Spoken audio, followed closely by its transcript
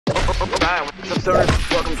Alright, what's up,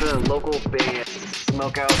 stoners? Welcome to the local Bay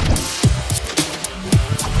Smokeout.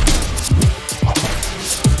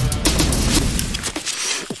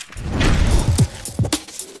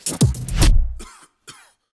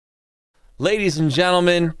 Ladies and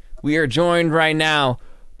gentlemen, we are joined right now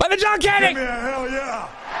by the John Candy. Give me a hell yeah!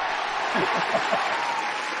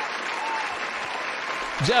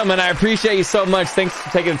 Gentlemen, I appreciate you so much. Thanks for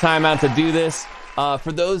taking the time out to do this.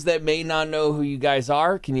 For those that may not know who you guys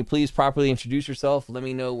are, can you please properly introduce yourself? Let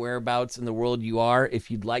me know whereabouts in the world you are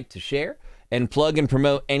if you'd like to share, and plug and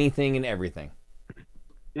promote anything and everything.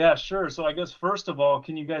 Yeah, sure. So I guess first of all,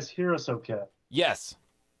 can you guys hear us okay? Yes.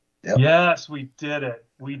 Yep. Yes, we did it.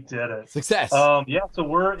 We did it. Success. Yeah, so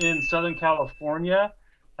we're in Southern California,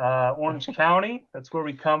 Orange County. That's where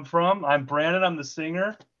we come from. I'm Brandon. I'm the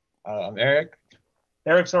singer. I'm Eric.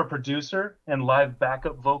 Eric's our producer and live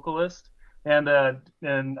backup vocalist. And I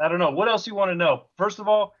don't know, what else you want to know? First of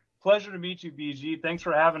all, pleasure to meet you, BG. Thanks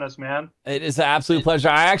for having us, man. It is an absolute pleasure.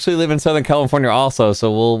 I actually live in Southern California also,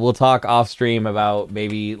 so we'll talk off stream about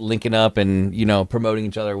maybe linking up and, you know, promoting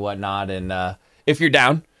each other and whatnot, and if you're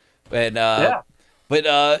down. And Yeah.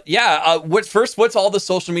 What's all the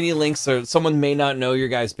social media links? So someone may not know your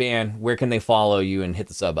guys' band. Where can they follow you and hit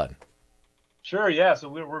the sub button? Sure, yeah. So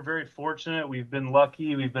we're very fortunate. We've been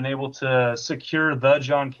lucky. We've been able to secure the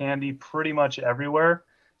John Candy pretty much everywhere.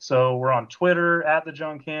 So we're on Twitter at the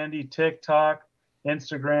John Candy, TikTok,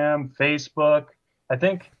 Instagram, Facebook. I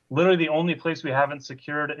think literally the only place we haven't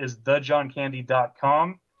secured is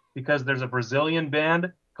thejohncandy.com because there's a Brazilian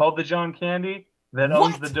band called the John Candy that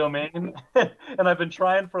owns the domain. And I've been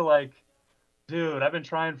trying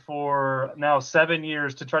for now 7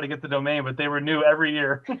 years to try to get the domain, but they renew every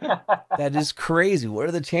year. That is crazy. What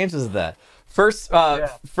are the chances of that? First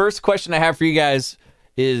question I have for you guys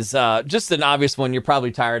is just an obvious one. You're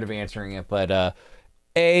probably tired of answering it, but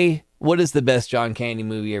what is the best John Candy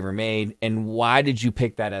movie ever made, and why did you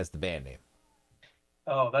pick that as the band name?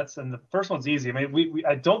 Oh, and the first one's easy. I mean,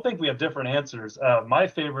 I don't think we have different answers. My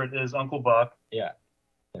favorite is Uncle Buck. Yeah.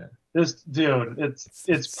 This dude, it's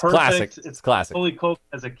perfect. Classic. It's classic. Fully cooked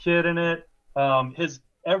as a kid in it.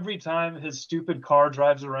 Every time his stupid car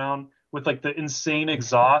drives around with like the insane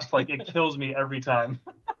exhaust, like it kills me every time.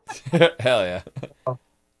 Hell yeah.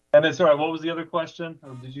 And then, sorry, what was the other question?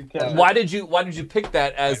 Or did you catch Why did you pick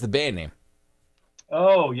that as the band name?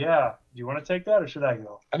 Oh yeah. Do you want to take that or should I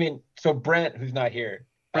go? I mean, so Brent, who's not here,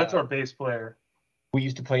 Brett's our bass player. we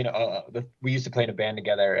used to play in a band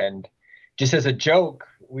together, and just as a joke,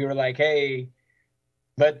 we were like, hey,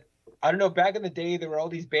 but I don't know, back in the day, there were all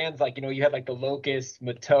these bands, like, you know, you had like the Locust,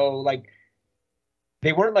 Mateau, like,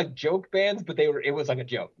 they weren't like joke bands, but it was like a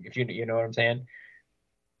joke, if you know what I'm saying.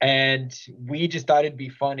 And we just thought it'd be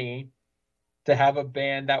funny to have a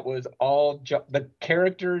band that was the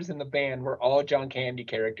characters in the band were all John Candy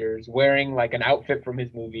characters wearing like an outfit from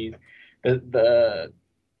his movies. The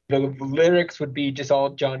lyrics would be just all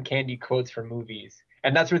John Candy quotes from movies.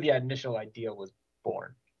 And that's where the initial idea was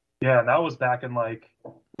born. Yeah, and that was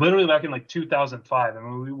literally back in 2005. I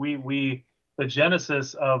mean, the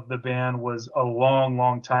genesis of the band was a long,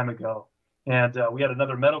 long time ago. And we had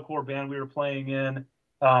another metalcore band we were playing in.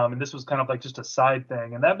 And this was kind of like just a side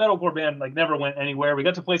thing. And that metalcore band like never went anywhere. We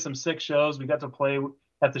got to play some sick shows. We got to play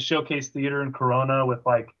at the Showcase Theater in Corona with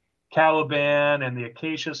like Caliban and the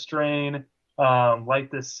Acacia Strain, Light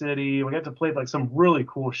This City. We got to play like some really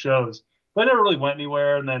cool shows, but it never really went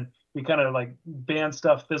anywhere. And then we kind of like band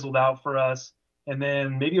stuff fizzled out for us. And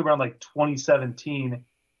then maybe around like 2017,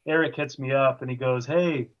 Eric hits me up and he goes,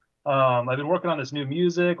 hey, I've been working on this new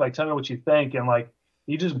music. Like, tell me what you think. And like,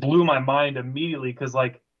 he just blew my mind immediately because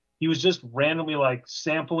like he was just randomly like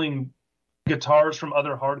sampling guitars from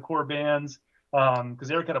other hardcore bands because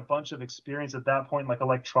Eric had a bunch of experience at that point in like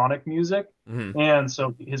electronic music. Mm-hmm. And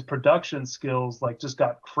so his production skills like just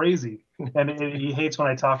got crazy. And he hates when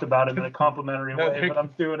I talk about it in a complimentary way, but I'm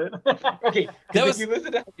doing it. Okay, if you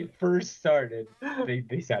listen to how it first started,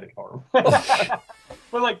 they sounded horrible.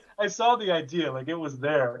 But like I saw the idea, like it was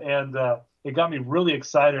there, and it got me really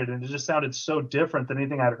excited, and it just sounded so different than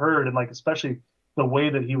anything I'd heard, and like especially the way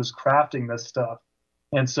that he was crafting this stuff.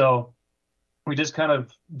 And so we just kind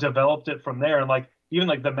of developed it from there. And like even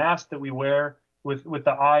like the mask that we wear with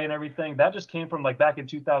the eye and everything, that just came from like back in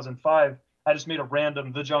 2005. I just made a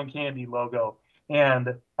random The John Candy logo,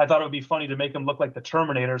 and I thought it would be funny to make him look like the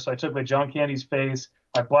Terminator. So I took like John Candy's face,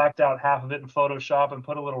 I blacked out half of it in Photoshop and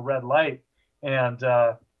put a little red light, and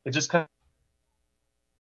it just kind of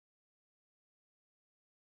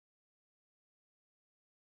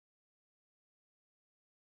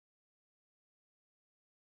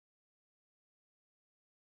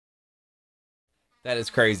That is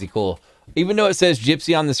crazy cool. Even though it says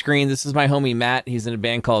Gypsy on the screen, this is my homie Matt. He's in a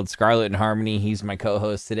band called Scarlet and Harmony. He's my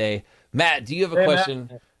co-host today. Matt, do you have a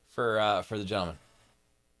question for the gentleman?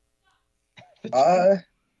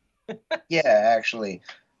 Yeah, actually.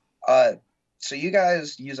 So you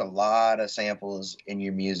guys use a lot of samples in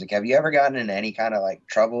your music. Have you ever gotten in any kind of like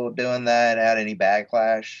trouble doing that? Had any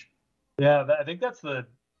backlash? Yeah, I think that's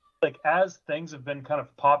as things have been kind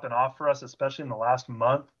of popping off for us, especially in the last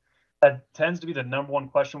month, that tends to be the number one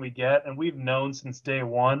question we get. And we've known since day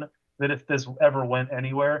one that if this ever went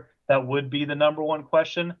anywhere, that would be the number one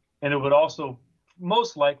question. And it would also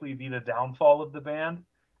most likely be the downfall of the band.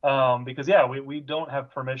 Because we don't have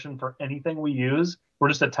permission for anything we use. We're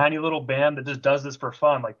just a tiny little band that just does this for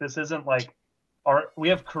fun. Like, this isn't like we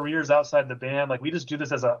have careers outside the band. Like, we just do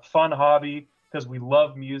this as a fun hobby because we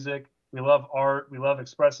love music. We love art. We love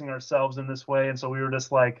expressing ourselves in this way. And so we were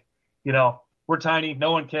just like, we're tiny.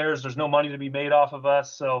 No one cares. There's no money to be made off of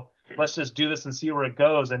us. So let's just do this and see where it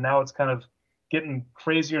goes. And now it's kind of getting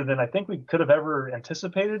crazier than I think we could have ever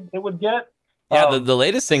anticipated it would get. Yeah, the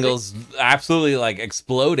latest single's absolutely like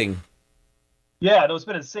exploding. Yeah, no, it's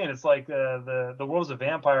been insane. It's like the World's a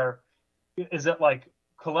Vampire is at like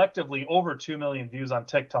collectively over 2 million views on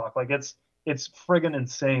TikTok. Like it's friggin'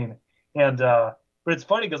 insane. And but it's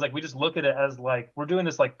funny because like we just look at it as like we're doing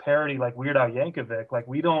this like parody like Weird Al Yankovic. Like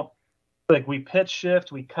we don't we pitch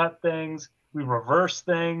shift, we cut things, we reverse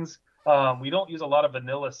things. We don't use a lot of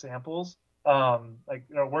vanilla samples.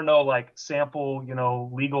 We're no like sample,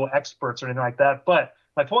 legal experts or anything like that. But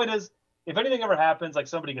my point is, if anything ever happens, like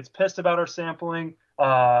somebody gets pissed about our sampling,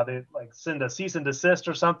 they like send a cease and desist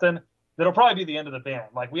or something, that'll probably be the end of the band.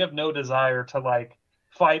 Like we have no desire to like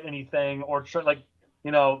fight anything or try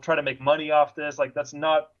to make money off this. Like that's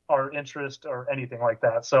not our interest or anything like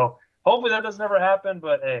that. So hopefully that doesn't ever happen,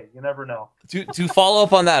 but hey, you never know. To follow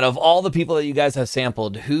up on that, of all the people that you guys have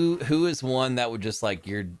sampled, who is one that would just like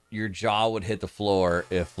your jaw would hit the floor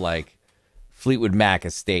if like Fleetwood Mac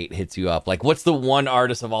Estate hits you up? Like what's the one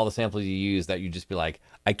artist of all the samples you use that you just be like,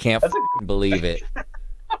 I can't believe it? Dude,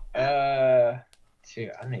 I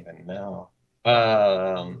don't even know.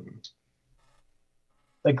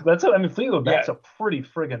 Fleetwood Mac's a pretty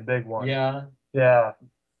friggin' big one. Yeah,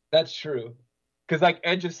 that's true. Because like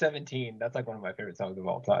Edge of 17, that's like one of my favorite songs of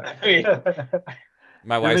all time.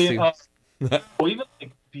 My wife's too. Well, even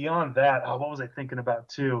like beyond that, what was I thinking about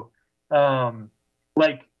too? I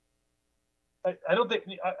don't think,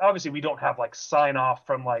 obviously we don't have like sign off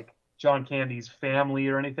from like John Candy's family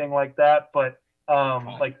or anything like that, but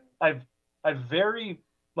I've very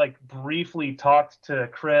like briefly talked to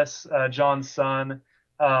Chris, John's son.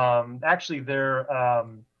 Actually, they're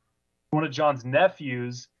one of John's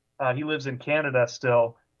nephews. He lives in Canada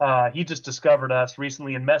still. He just discovered us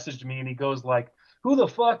recently and messaged me, and he goes like, "Who the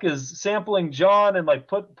fuck is sampling John and like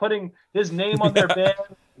putting his name on their band,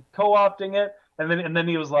 co-opting it?" And then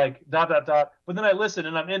he was like, ... But then I listened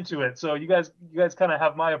and I'm into it. So you guys kind of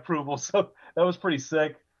have my approval. So that was pretty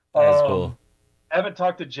sick. That's cool. I haven't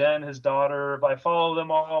talked to Jen, his daughter, but I follow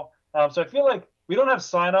them all. So I feel like we don't have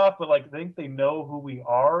sign off, but like I think they know who we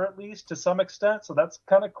are at least to some extent. So that's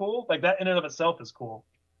kind of cool. Like that in and of itself is cool.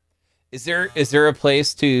 Is there a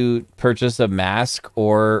place to purchase a mask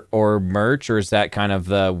or merch, or is that kind of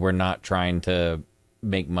we're not trying to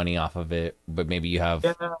make money off of it, but maybe you have?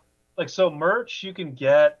 Yeah, so merch you can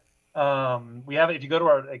get. We have it if you go to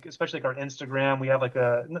our especially our Instagram. We have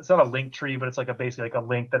it's not a link tree, but it's basically a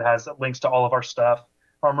link that has links to all of our stuff.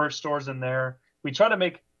 Our merch store's in there. We try to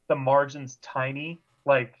make the margins tiny,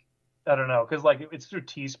 I don't know, because it's through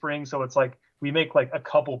Teespring, so it's we make a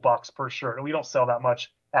couple bucks per shirt, and we don't sell that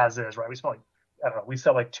much as is, right? We sell I don't know, we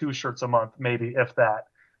sell 2 shirts a month, maybe, if that.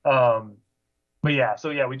 But yeah, so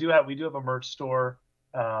yeah, we do have a merch store.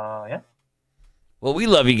 Yeah. Well, we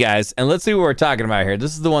love you guys, and let's see what we're talking about here.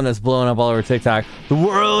 This is the one that's blowing up all over TikTok. The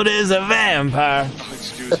world is a vampire.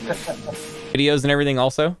 Excuse me. Videos and everything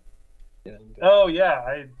also? Oh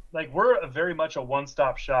yeah, we're very much a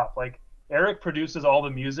one-stop shop. Eric produces all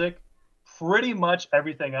the music. Pretty much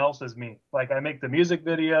everything else is me. I make the music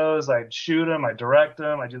videos, I shoot them, I direct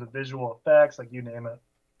them, I do the visual effects, you name it.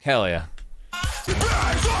 Hell yeah.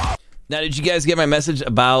 Now, did you guys get my message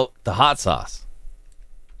about the hot sauce?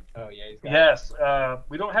 Oh yeah, yes.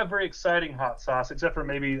 We don't have very exciting hot sauce except for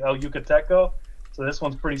maybe El Yucateco. So this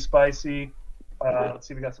one's pretty spicy. Let's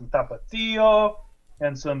see, we got some tapatio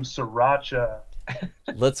and some sriracha.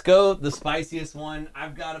 Let's go the spiciest one.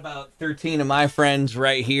 I've got about 13 of my friends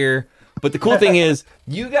right here. But the cool thing is,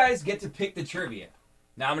 you guys get to pick the trivia.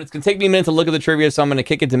 Now, it's going to take me a minute to look at the trivia, so I'm going to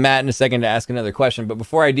kick it to Matt in a second to ask another question. But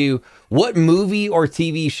before I do, what movie or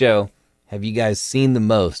TV show have you guys seen the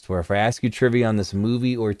most? Where if I ask you trivia on this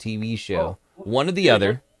movie or TV show, one or the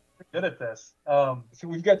other. We're good at this. So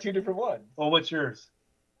we've got 2 different ones. Well, what's yours?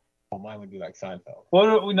 Well, mine would be like Seinfeld.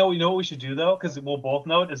 Well, we know what we should do though, because we'll both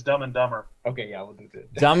know it is Dumb and Dumber. Okay, yeah, we'll do this.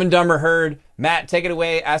 Dumb and Dumber heard. Matt, take it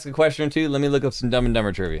away. Ask a question or two. Let me look up some Dumb and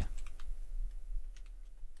Dumber trivia.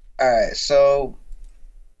 All right, so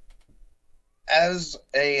as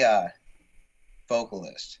a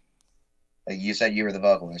vocalist, like you said you were the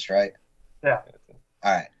vocalist, right? Yeah.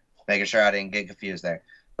 All right, making sure I didn't get confused there.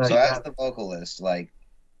 So Yeah. as the vocalist, like,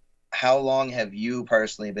 how long have you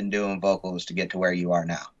personally been doing vocals to get to where you are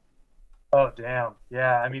now? Oh, damn.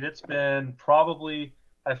 Yeah, I mean, it's been probably,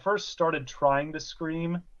 I first started trying to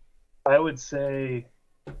scream, I would say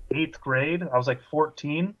 8th grade. I was like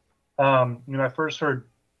 14. I first heard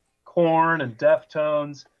Korn and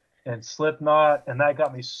Deftones and Slipknot, and that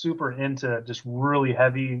got me super into just really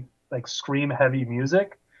heavy, like scream heavy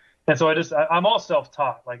music. And so I'm all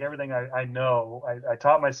self-taught. Like everything I know, I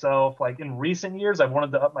taught myself. Like in recent years, I've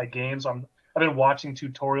wanted to up my game. So I've been watching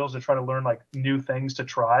tutorials to try to learn like new things to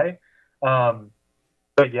try.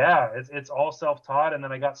 But yeah, it's all self-taught. And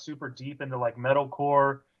then I got super deep into like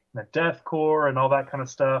metalcore and the deathcore and all that kind of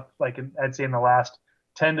stuff. Like I'd say in the last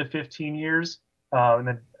 10 to 15 years. And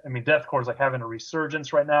then, I mean, deathcore is like having a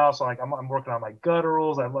resurgence right now. So like I'm working on my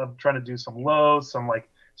gutturals. I love trying to do some lows, some like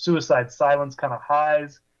Suicide Silence kind of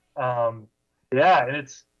highs. Yeah, and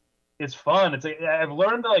it's fun. I've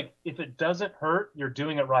learned that, like, if it doesn't hurt, you're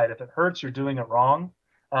doing it right. If it hurts, you're doing it wrong.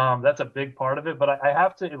 That's a big part of it. But I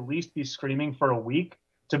have to at least be screaming for a week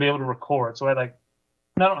to be able to record. So I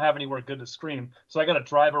don't have anywhere good to scream. So I got to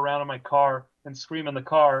drive around in my car and scream in the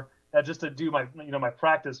car just to do my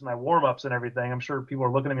practice, my warm ups and everything. I'm sure people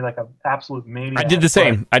are looking at me like an absolute maniac. I did the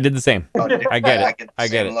same. I get it. I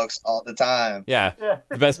get it. Looks all the time. Yeah. Yeah,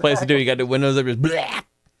 The best place to do. You got the windows up, just blah,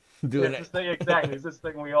 doing it's it. exactly. It's this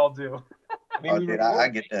thing we all do. I mean, I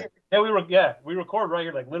get that. Yeah, we record right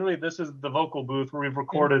here. Like literally, this is the vocal booth where we've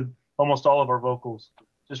recorded almost all of our vocals,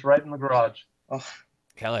 just right in the garage. Oh,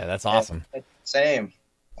 Hell yeah, that's awesome. same.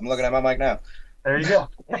 I'm looking at my mic now. There you go.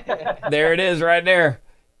 There it is right there.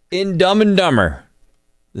 In Dumb and Dumber,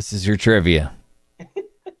 this is your trivia.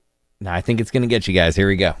 Now, I think it's going to get you guys. Here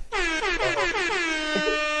we go.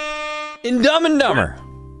 In Dumb and Dumber,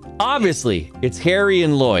 obviously, it's Harry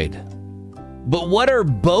and Lloyd. But what are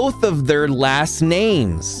both of their last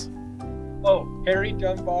names? Oh, Harry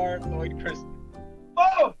Dunbar, Lloyd Christmas.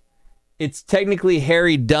 Oh, It's technically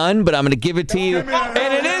Harry Dunn, but I'm going to give it to you.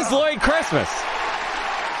 And it is Lloyd Christmas.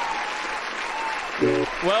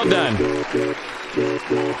 Well done.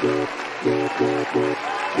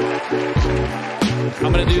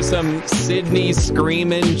 I'm going to do some Sydney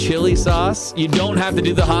Screamin' chili sauce. You don't have to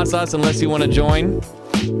do the hot sauce unless you want to join.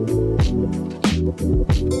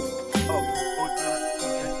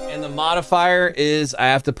 And the modifier is I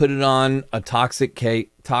have to put it on a toxic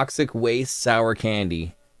waste sour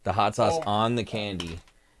candy. The hot sauce on the candy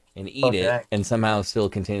and eat it and somehow still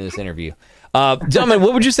continue this interview. Gentlemen,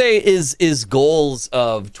 what would you say is goals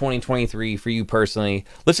of 2023 for you personally?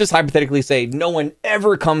 Let's just hypothetically say no one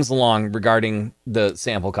ever comes along regarding the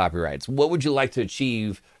sample copyrights. What would you like to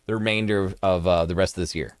achieve the remainder of the rest of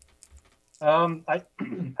this year? I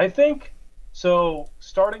think so.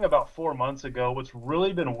 Starting about 4 months ago, what's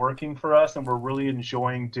really been working for us and we're really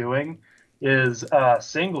enjoying doing is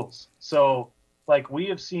singles. So like we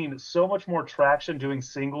have seen so much more traction doing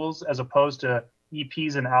singles as opposed to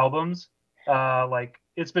EPs and albums. Like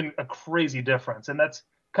it's been a crazy difference, and that's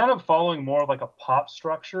kind of following more of like a pop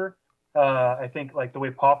structure. I think like the way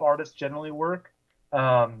pop artists generally work.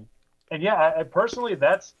 And yeah, I personally,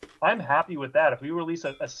 I'm happy with that. If we release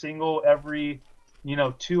a single every,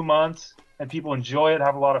 2 months and people enjoy it,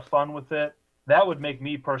 have a lot of fun with it, that would make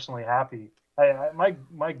me personally happy.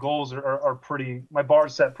 My goals are pretty, my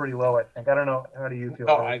bar's set pretty low, I think. I don't know. How do you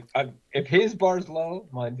feel? If his bar's low,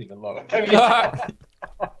 mine's even lower.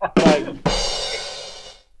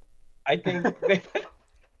 I think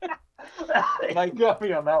like got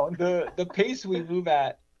me on that one. The pace we move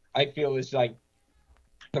at, I feel, is like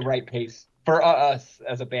the right pace for us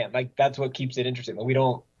as a band. Like that's what keeps it interesting. Like, we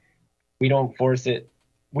don't force it.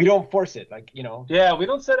 Like, Yeah, we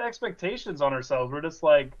don't set expectations on ourselves. We're just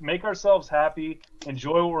like make ourselves happy,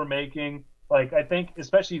 enjoy what we're making. Like I think,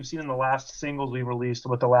 especially you've seen in the last singles we released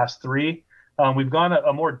with the last 3, we've gone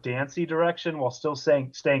a more dancey direction while still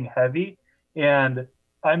staying heavy. And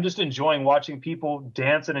I'm just enjoying watching people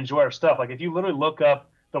dance and enjoy our stuff. Like if you literally look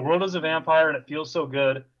up The World is a Vampire and It Feels So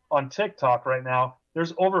Good on TikTok right now,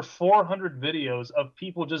 there's over 400 videos of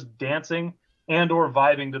people just dancing and or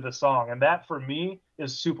vibing to the song. And that for me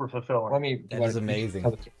is super fulfilling. I mean, that is amazing.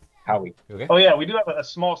 Howie. Okay. Oh yeah, we do have a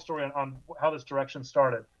small story on how this direction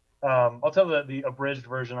started. I'll tell the abridged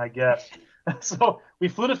version, I guess. So we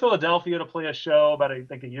flew to Philadelphia to play a show about I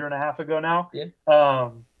think a year and a half ago now. Yeah.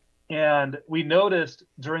 And we noticed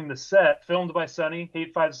during the set, filmed by Sonny,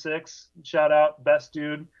 856, shout out, best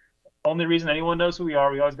dude. Only reason anyone knows who we are,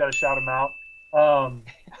 we always got to shout him out.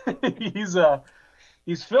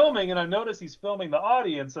 He's filming, and I notice he's filming the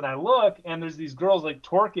audience, and I look, and there's these girls like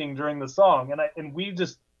twerking during the song, and we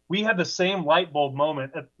had the same light bulb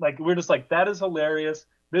moment. Like we're just like, that is hilarious.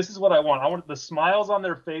 This is what I want. I want the smiles on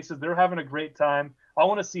their faces. They're having a great time. I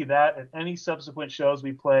want to see that at any subsequent shows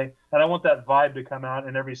we play, and I want that vibe to come out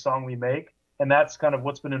in every song we make. And that's kind of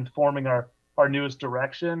what's been informing our newest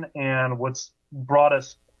direction and what's brought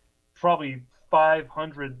us probably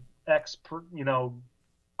 500x per,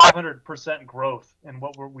 500% growth in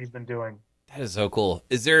what we've been doing. That is so cool.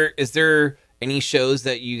 Is there any shows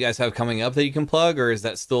that you guys have coming up that you can plug, or is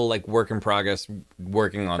that still like work in progress,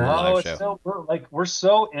 working on the live show? Still, we're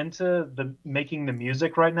so into making the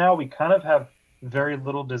music right now. We kind of have very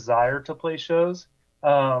little desire to play shows.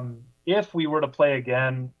 If we were to play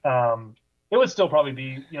again, it would still probably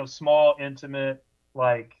be small, intimate,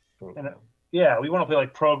 like yeah, we want to play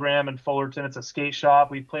like Program in Fullerton. It's a skate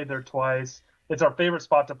shop. We've played there twice. It's our favorite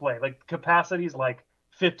spot to play. Like capacity is like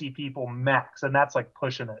 50 people max, and that's like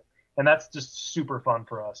pushing it. And that's just super fun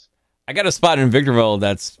for us. I got a spot in Victorville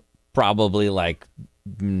that's probably like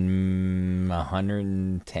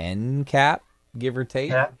 110 cap, give or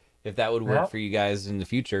take, if that would work for you guys in the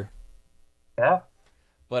future. Yeah.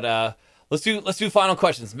 But let's do final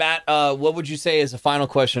questions. Matt, what would you say is a final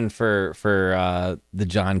question for the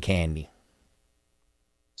John Candy?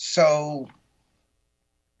 So,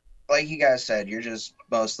 like you guys said, you're just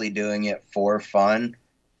mostly doing it for fun.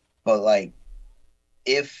 But like,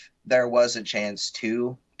 if there was a chance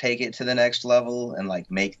to take it to the next level and like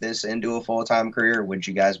make this into a full-time career, would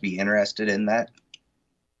you guys be interested in that?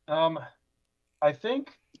 I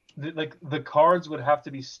think the cards would have to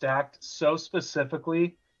be stacked so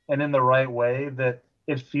specifically and in the right way that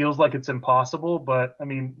it feels like it's impossible. But I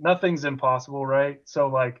mean, nothing's impossible, right? So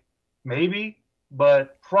like maybe,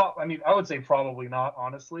 but I would say probably not,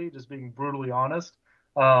 honestly, just being brutally honest.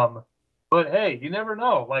 But hey, you never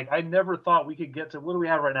know. Like, I never thought we could get to, what do we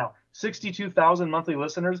have right now? 62,000 monthly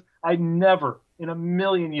listeners. I never in a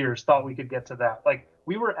million years thought we could get to that. Like,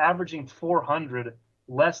 we were averaging 400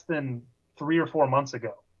 less than 3 or 4 months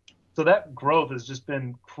ago. So that growth has just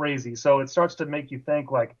been crazy. So it starts to make you think,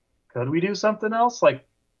 like, could we do something else? Like,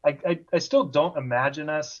 I still don't imagine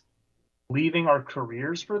us leaving our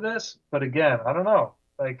careers for this. But again, I don't know.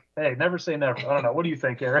 Like, hey, never say never. I don't know. What do you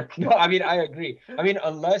think, Eric? No, I mean, I agree. I mean,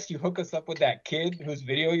 unless you hook us up with that kid whose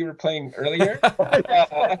video you were playing earlier,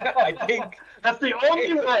 I think that's the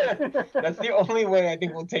only way. That's the only way I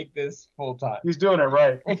think we'll take this full time. He's doing it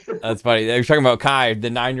right. That's funny. You're talking about Kai, the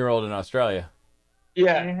 9-year-old in Australia.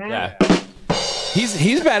 Yeah. Mm-hmm. Yeah.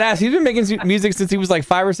 He's badass. He's been making music since he was like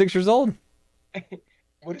 5 or 6 years old.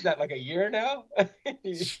 What is that, like a year now?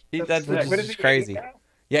 That's just crazy.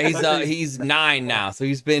 Yeah, he's 9 now, so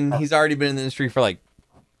he's already been in the industry for like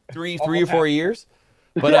three or 4 years.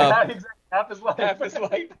 But exactly. Half his life.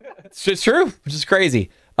 It's true, which is crazy.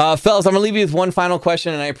 Fellas, I'm gonna leave you with one final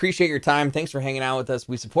question, and I appreciate your time. Thanks for hanging out with us.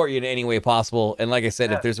 We support you in any way possible. And like I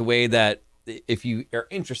said, if there's a way that if you are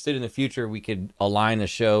interested in the future, we could align a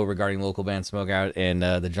show regarding local band Smokeout and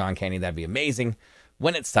the John Candy, that'd be amazing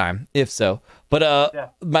when it's time, if so.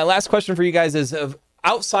 But my last question for you guys is,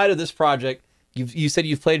 outside of this project, you said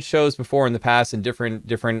you've played shows before in the past in different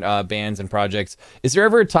bands and projects. Is there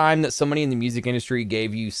ever a time that somebody in the music industry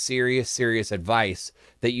gave you serious advice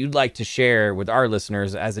that you'd like to share with our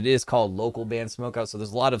listeners, as it is called Local Band Smokeout? So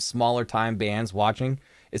there's a lot of smaller time bands watching.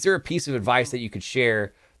 Is there a piece of advice that you could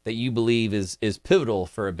share that you believe is pivotal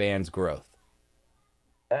for a band's growth?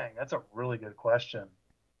 Dang, that's a really good question.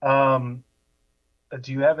 Do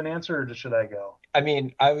you have an answer, or should I go? I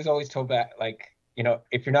mean, I was always told that, like,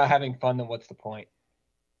 if you're not having fun, then what's the point?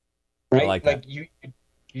 Right? Like you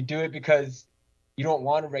do it because you don't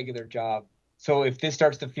want a regular job. So if this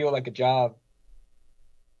starts to feel like a job,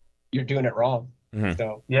 you're doing it wrong. Mm-hmm.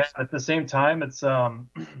 So yeah, at the same time, it's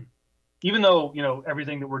even though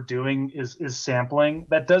everything that we're doing is sampling,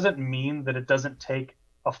 that doesn't mean that it doesn't take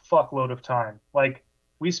a fuckload of time. Like,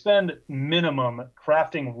 we spend minimum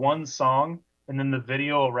crafting one song and then the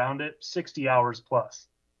video around it 60 hours plus.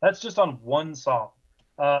 That's just on one song.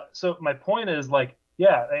 So my point is, like,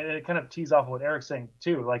 yeah, it kind of tees off what Eric's saying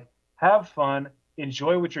too. Like, have fun,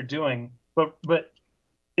 enjoy what you're doing, but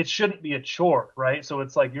it shouldn't be a chore, right? So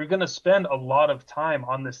it's like, you're going to spend a lot of time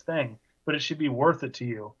on this thing, but it should be worth it to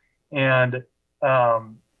you. And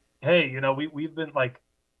hey, you know, we've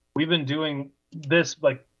been doing this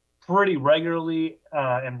like pretty regularly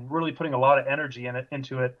and really putting a lot of energy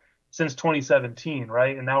into it since 2017,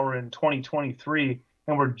 right? And now we're in 2023,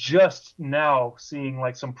 and we're just now seeing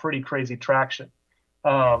like some pretty crazy traction.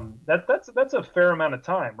 That's a fair amount of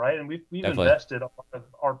time, right? And we've invested a lot of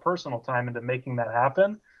our personal time into making that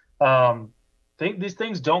happen. These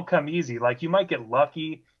things don't come easy. Like, you might get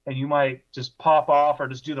lucky and you might just pop off or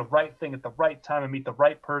just do the right thing at the right time and meet the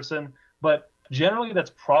right person, but generally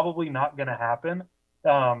that's probably not going to happen.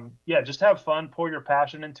 Yeah, just have fun, pour your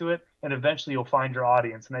passion into it, and eventually you'll find your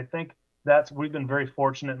audience. And I think we've been very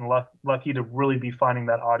fortunate and lucky to really be finding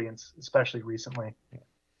that audience, especially recently.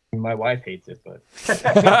 My wife hates it, but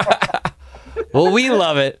well, we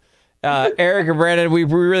love it. Eric and Brandon, we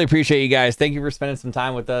really appreciate you guys. Thank you for spending some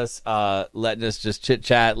time with us, letting us just chit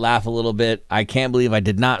chat, laugh a little bit. I can't believe I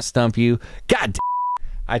did not stump you. God damn.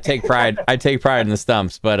 I take pride in the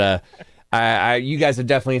stumps, but you guys have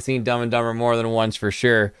definitely seen Dumb and Dumber more than once for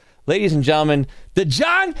sure. Ladies and gentlemen, the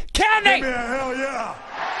John Candy. Hell yeah.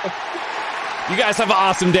 You guys have an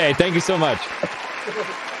awesome day. Thank you so much.